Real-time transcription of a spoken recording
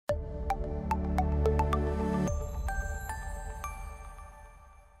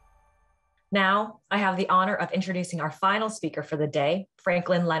Now, I have the honor of introducing our final speaker for the day,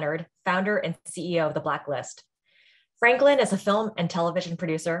 Franklin Leonard, founder and CEO of The Blacklist. Franklin is a film and television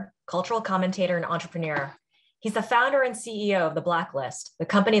producer, cultural commentator, and entrepreneur. He's the founder and CEO of The Blacklist, the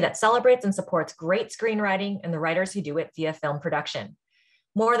company that celebrates and supports great screenwriting and the writers who do it via film production.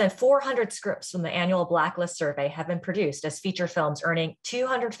 More than 400 scripts from the annual Blacklist survey have been produced as feature films, earning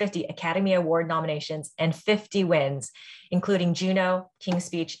 250 Academy Award nominations and 50 wins, including Juno, King's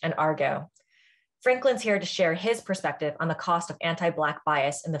Speech, and Argo. Franklin's here to share his perspective on the cost of anti-Black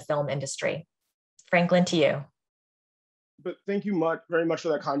bias in the film industry. Franklin, to you. But thank you very much for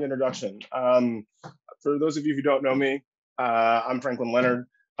that kind introduction. For those of you who don't know me, I'm Franklin Leonard.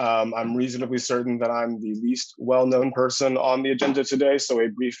 I'm reasonably certain that I'm the least well-known person on the agenda today, so a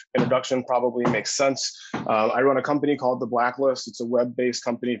brief introduction probably makes sense. I run a company called The Blacklist. It's a web-based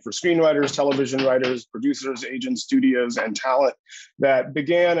company for screenwriters, television writers, producers, agents, studios, and talent that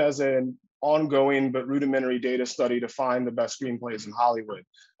began as an ongoing but rudimentary data study to find the best screenplays in Hollywood.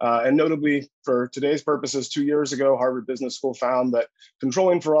 And notably, for today's purposes, 2 years ago, Harvard Business School found that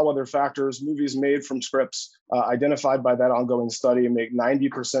controlling for all other factors, movies made from scripts identified by that ongoing study make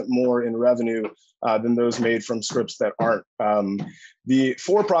 90% more in revenue than those made from scripts that aren't. The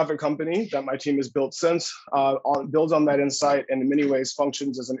for-profit company that my team has built since builds on that insight and in many ways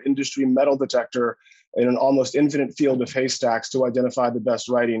functions as an industry metal detector in an almost infinite field of haystacks to identify the best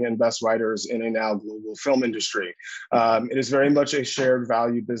writing and best writers in a now global film industry. It is very much a shared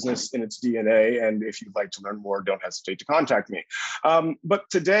value business in its DNA, and if you'd like to learn more, don't hesitate to contact me. But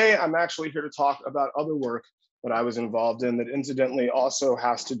today, I'm actually here to talk about other work that I was involved in that incidentally also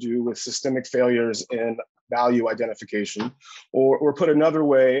has to do with systemic failures in value identification, or put another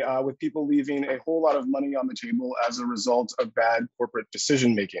way, with people leaving a whole lot of money on the table as a result of bad corporate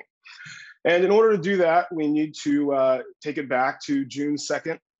decision-making. And in order to do that, we need to take it back to June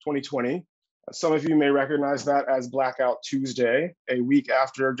 2nd, 2020. Some of you may recognize that as Blackout Tuesday, a week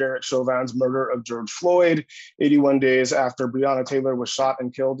after Derek Chauvin's murder of George Floyd, 81 days after Breonna Taylor was shot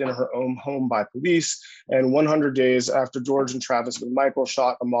and killed in her own home by police, and 100 days after George and Travis McMichael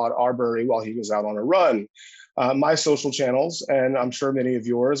shot Ahmaud Arbery while he was out on a run. My social channels, and I'm sure many of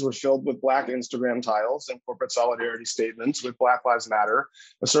yours, were filled with Black Instagram tiles and corporate solidarity statements with Black Lives Matter,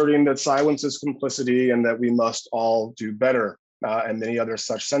 asserting that silence is complicity and that we must all do better, and many other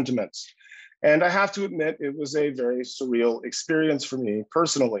such sentiments. And I have to admit, it was a very surreal experience for me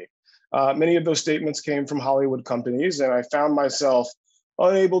personally. Many of those statements came from Hollywood companies, and I found myself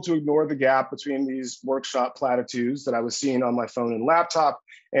unable to ignore the gap between these workshop platitudes that I was seeing on my phone and laptop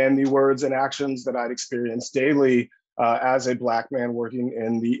and the words and actions that I'd experienced daily as a Black man working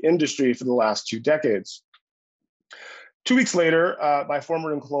in the industry for the last 2 decades. 2 weeks later, my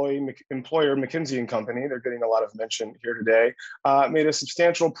former employer, McKinsey & Company, they're getting a lot of mention here today, made a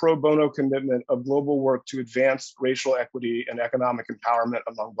substantial pro bono commitment of global work to advance racial equity and economic empowerment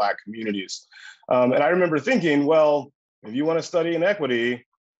among Black communities. And I remember thinking, well, if you want to study inequity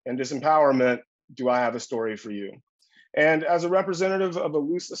and disempowerment, do I have a story for you? And as a representative of a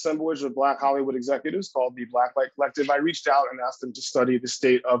loose assemblage of Black Hollywood executives called the Blacklight Collective, I reached out and asked them to study the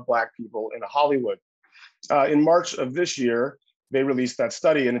state of Black people in Hollywood. In March of this year, they released that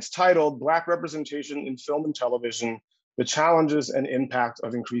study, and it's titled Black Representation in Film and Television, The Challenges and Impact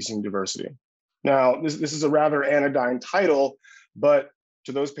of Increasing Diversity. Now, this is a rather anodyne title, but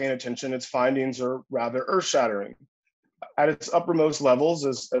to those paying attention, its findings are rather earth-shattering. At its uppermost levels,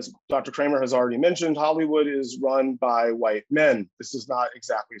 as Dr. Kramer has already mentioned, Hollywood is run by white men. This is not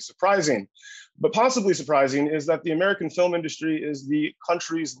exactly surprising, but possibly surprising is that the American film industry is the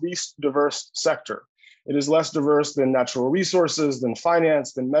country's least diverse sector. It is less diverse than natural resources, than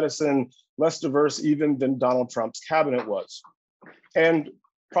finance, than medicine, less diverse even than Donald Trump's cabinet was. And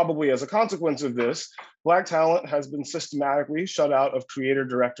probably as a consequence of this, Black talent has been systematically shut out of creator,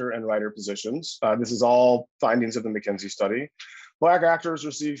 director, and writer positions. This is all findings of the McKinsey study. Black actors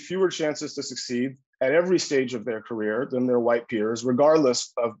receive fewer chances to succeed at every stage of their career than their white peers,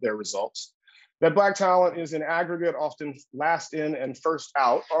 regardless of their results. That Black talent is in aggregate often last in and first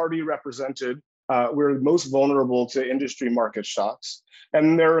out, already represented. We're most vulnerable to industry market shocks.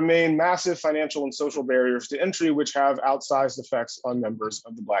 And there remain massive financial and social barriers to entry, which have outsized effects on members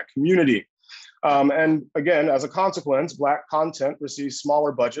of the Black community. And again, as a consequence, Black content receives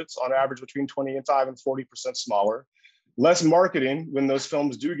smaller budgets, on average between 25 and 40% smaller, less marketing when those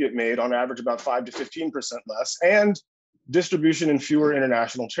films do get made, on average about 5 to 15% less, and distribution in fewer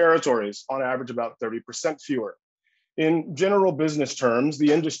international territories, on average about 30% fewer. In general business terms,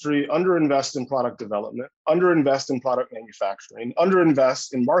 the industry underinvests in product development, underinvests in product manufacturing,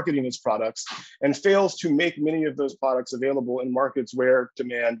 underinvests in marketing its products, and fails to make many of those products available in markets where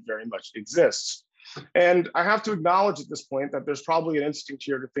demand very much exists. And I have to acknowledge at this point that there's probably an instinct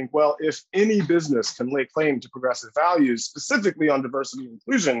here to think, well, if any business can lay claim to progressive values, specifically on diversity and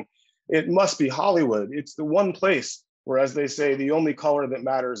inclusion, it must be Hollywood. It's the one place where, as they say, the only color that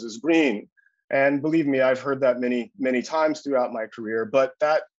matters is green. And believe me, I've heard that many, many times throughout my career, but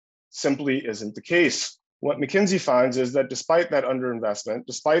that simply isn't the case. What McKinsey finds is that despite that underinvestment,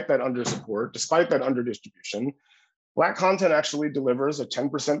 despite that undersupport, despite that underdistribution, Black content actually delivers a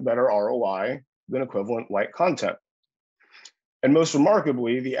 10% better ROI than equivalent white content. And most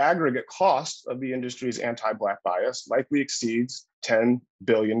remarkably, the aggregate cost of the industry's anti-Black bias likely exceeds $10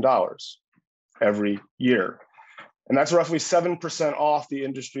 billion every year. And that's roughly 7% off the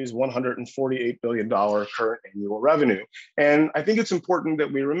industry's $148 billion current annual revenue. And I think it's important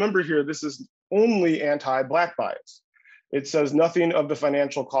that we remember here, this is only anti-Black bias. It says nothing of the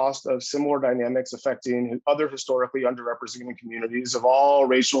financial cost of similar dynamics affecting other historically underrepresented communities of all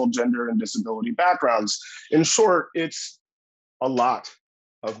racial, gender, and disability backgrounds. In short, it's a lot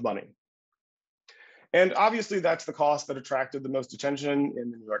of money. And obviously that's the cost that attracted the most attention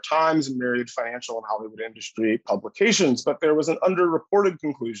in the New York Times and myriad financial and Hollywood industry publications, but there was an underreported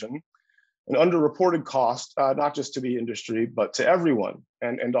conclusion, an underreported cost, not just to the industry, but to everyone.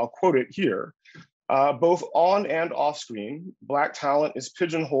 And I'll quote it here. Both on and off screen, Black talent is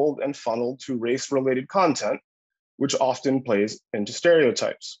pigeonholed and funneled to race-related content, which often plays into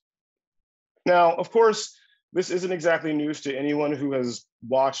stereotypes. Now, of course, this isn't exactly news to anyone who has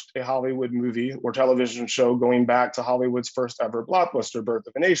watched a Hollywood movie or television show going back to Hollywood's first ever blockbuster, Birth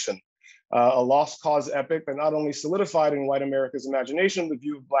of a Nation, a lost cause epic that not only solidified in white America's imagination the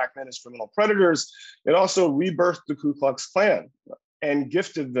view of Black men as criminal predators, it also rebirthed the Ku Klux Klan and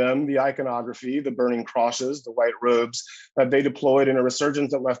gifted them the iconography, the burning crosses, the white robes that they deployed in a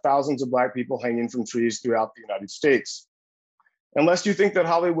resurgence that left thousands of Black people hanging from trees throughout the United States. Unless you think that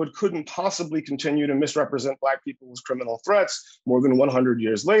Hollywood couldn't possibly continue to misrepresent Black people as criminal threats more than 100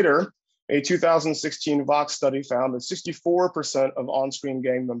 years later, a 2016 Vox study found that 64% of on-screen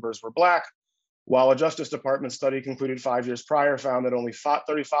gang members were Black, while a Justice Department study concluded 5 years prior found that only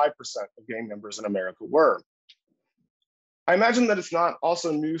 35% of gang members in America were. I imagine that it's not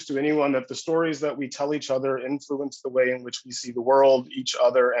also news to anyone that the stories that we tell each other influence the way in which we see the world, each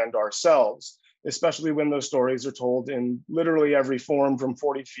other, and ourselves, especially when those stories are told in literally every form from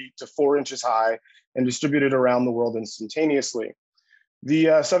 40 feet to 4 inches high and distributed around the world instantaneously. The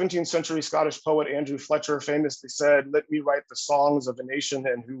 17th century Scottish poet Andrew Fletcher famously said, "Let me write the songs of a nation,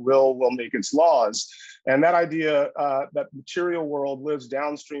 and who will make its laws." And that idea that the material world lives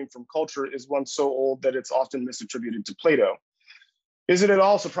downstream from culture is one so old that it's often misattributed to Plato. Is it at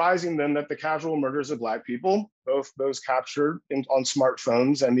all surprising then that the casual murders of Black people, both those captured on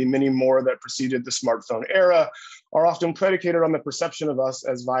smartphones and the many more that preceded the smartphone era, are often predicated on the perception of us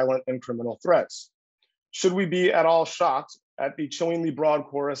as violent and criminal threats? Should we be at all shocked at the chillingly broad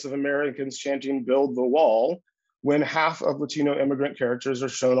chorus of Americans chanting "Build the Wall" when half of Latino immigrant characters are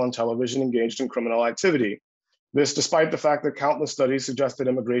shown on television engaged in criminal activity? This despite the fact that countless studies suggest that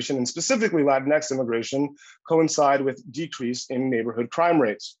immigration, and specifically Latinx immigration, coincide with decrease in neighborhood crime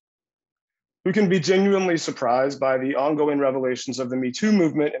rates. We can be genuinely surprised by the ongoing revelations of the Me Too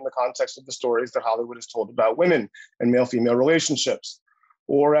movement in the context of the stories that Hollywood has told about women and male-female relationships,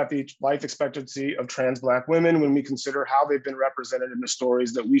 or at the life expectancy of trans Black women when we consider how they've been represented in the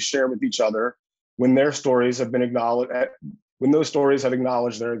stories that we share with each other when their stories have been acknowledged, when those stories have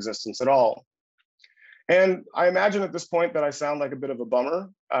acknowledged their existence at all. And I imagine at this point that I sound like a bit of a bummer,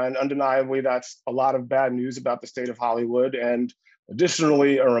 and undeniably that's a lot of bad news about the state of Hollywood, and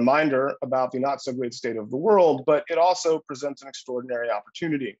additionally a reminder about the not so great state of the world, but it also presents an extraordinary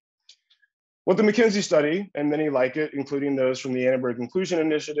opportunity. What the McKinsey study, and many like it, including those from the Annenberg Inclusion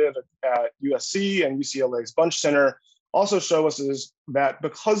Initiative at USC and UCLA's Bunch Center, also show us is that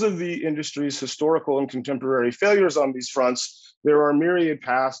because of the industry's historical and contemporary failures on these fronts, there are myriad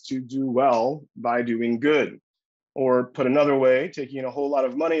paths to do well by doing good. Or put another way, taking a whole lot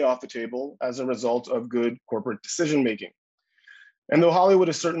of money off the table as a result of good corporate decision-making. And though Hollywood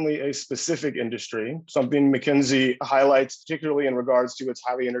is certainly a specific industry, something McKinsey highlights particularly in regards to its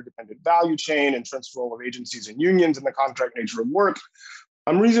highly interdependent value chain, entrenched role of agencies and unions, and the contract nature of work,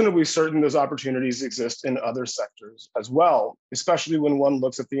 I'm reasonably certain those opportunities exist in other sectors as well, especially when one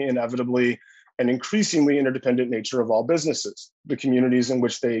looks at the inevitably and increasingly interdependent nature of all businesses, the communities in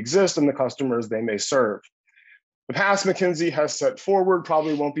which they exist and the customers they may serve. The path McKinsey has set forward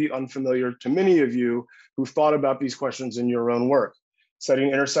probably won't be unfamiliar to many of you who've thought about these questions in your own work.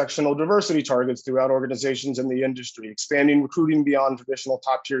 Setting intersectional diversity targets throughout organizations in the industry, expanding recruiting beyond traditional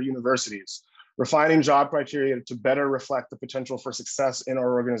top-tier universities, refining job criteria to better reflect the potential for success in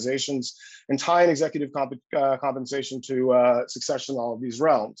our organizations, and tying executive compensation to success in all of these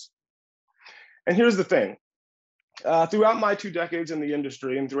realms. And here's the thing. Throughout my 2 decades in the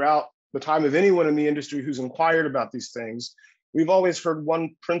industry and throughout the time of anyone in the industry who's inquired about these things, we've always heard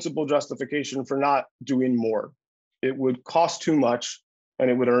one principal justification for not doing more. It would cost too much and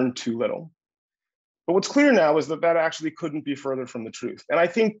it would earn too little. But what's clear now is that that actually couldn't be further from the truth. And I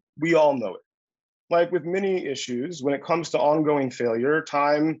think we all know it. Like with many issues, when it comes to ongoing failure,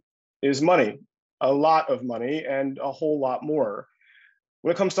 time is money, a lot of money and a whole lot more.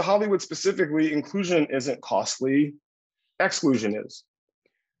 When it comes to Hollywood specifically, inclusion isn't costly, exclusion is.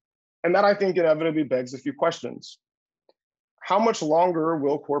 And that I think inevitably begs a few questions. How much longer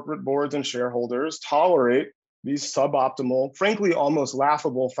will corporate boards and shareholders tolerate these suboptimal, frankly, almost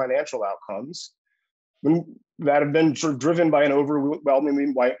laughable financial outcomes that have been sort of driven by an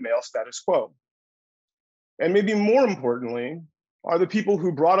overwhelmingly white male status quo? And maybe more importantly, are the people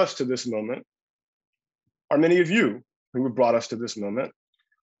who brought us to this moment, are many of you who have brought us to this moment,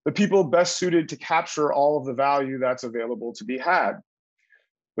 the people best suited to capture all of the value that's available to be had?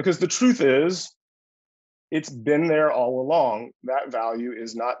 Because the truth is, it's been there all along. That value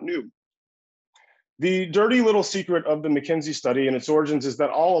is not new. The dirty little secret of the McKinsey study and its origins is that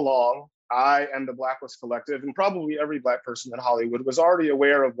all along, I and the Blacklist Collective, and probably every Black person in Hollywood, was already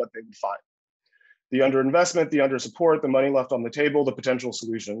aware of what they would find. The underinvestment, the undersupport, the money left on the table, the potential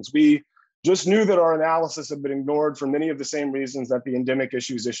solutions. We just knew that our analysis had been ignored for many of the same reasons that the endemic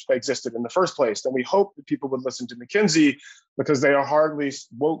issues existed in the first place. And we hoped that people would listen to McKinsey because they are hardly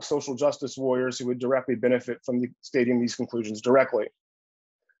woke social justice warriors who would directly benefit from stating these conclusions directly.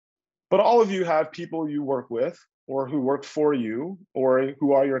 But all of you have people you work with or who work for you or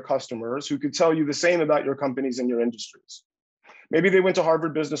who are your customers who could tell you the same about your companies and your industries. Maybe they went to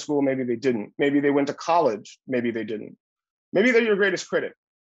Harvard Business School, maybe they didn't. Maybe they went to college, maybe they didn't. Maybe they're your greatest critic.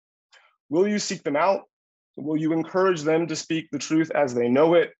 Will you seek them out? Will you encourage them to speak the truth as they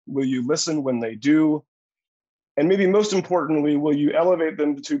know it? Will you listen when they do? And maybe most importantly, will you elevate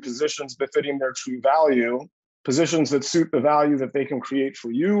them to positions befitting their true value, positions that suit the value that they can create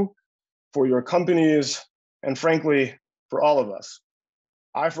for you, for your companies, and frankly, for all of us?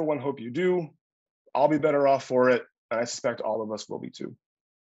 I, for one, hope you do. I'll be better off for it, and I suspect all of us will be too.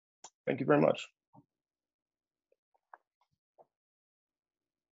 Thank you very much.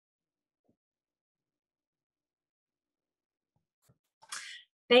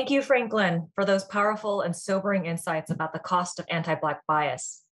 Thank you, Franklin, for those powerful and sobering insights about the cost of anti-Black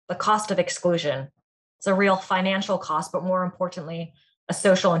bias, the cost of exclusion. It's a real financial cost, but more importantly, a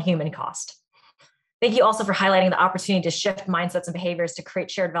social and human cost. Thank you also for highlighting the opportunity to shift mindsets and behaviors to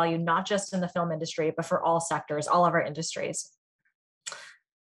create shared value, not just in the film industry, but for all sectors, all of our industries.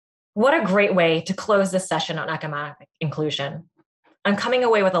 What a great way to close this session on economic inclusion. I'm coming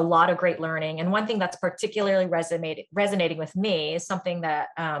away with a lot of great learning. And one thing that's particularly resonating with me is something that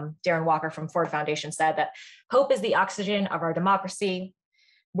Darren Walker from Ford Foundation said, that hope is the oxygen of our democracy.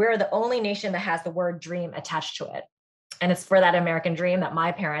 We're the only nation that has the word dream attached to it. And it's for that American dream that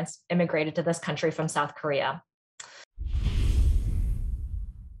my parents immigrated to this country from South Korea.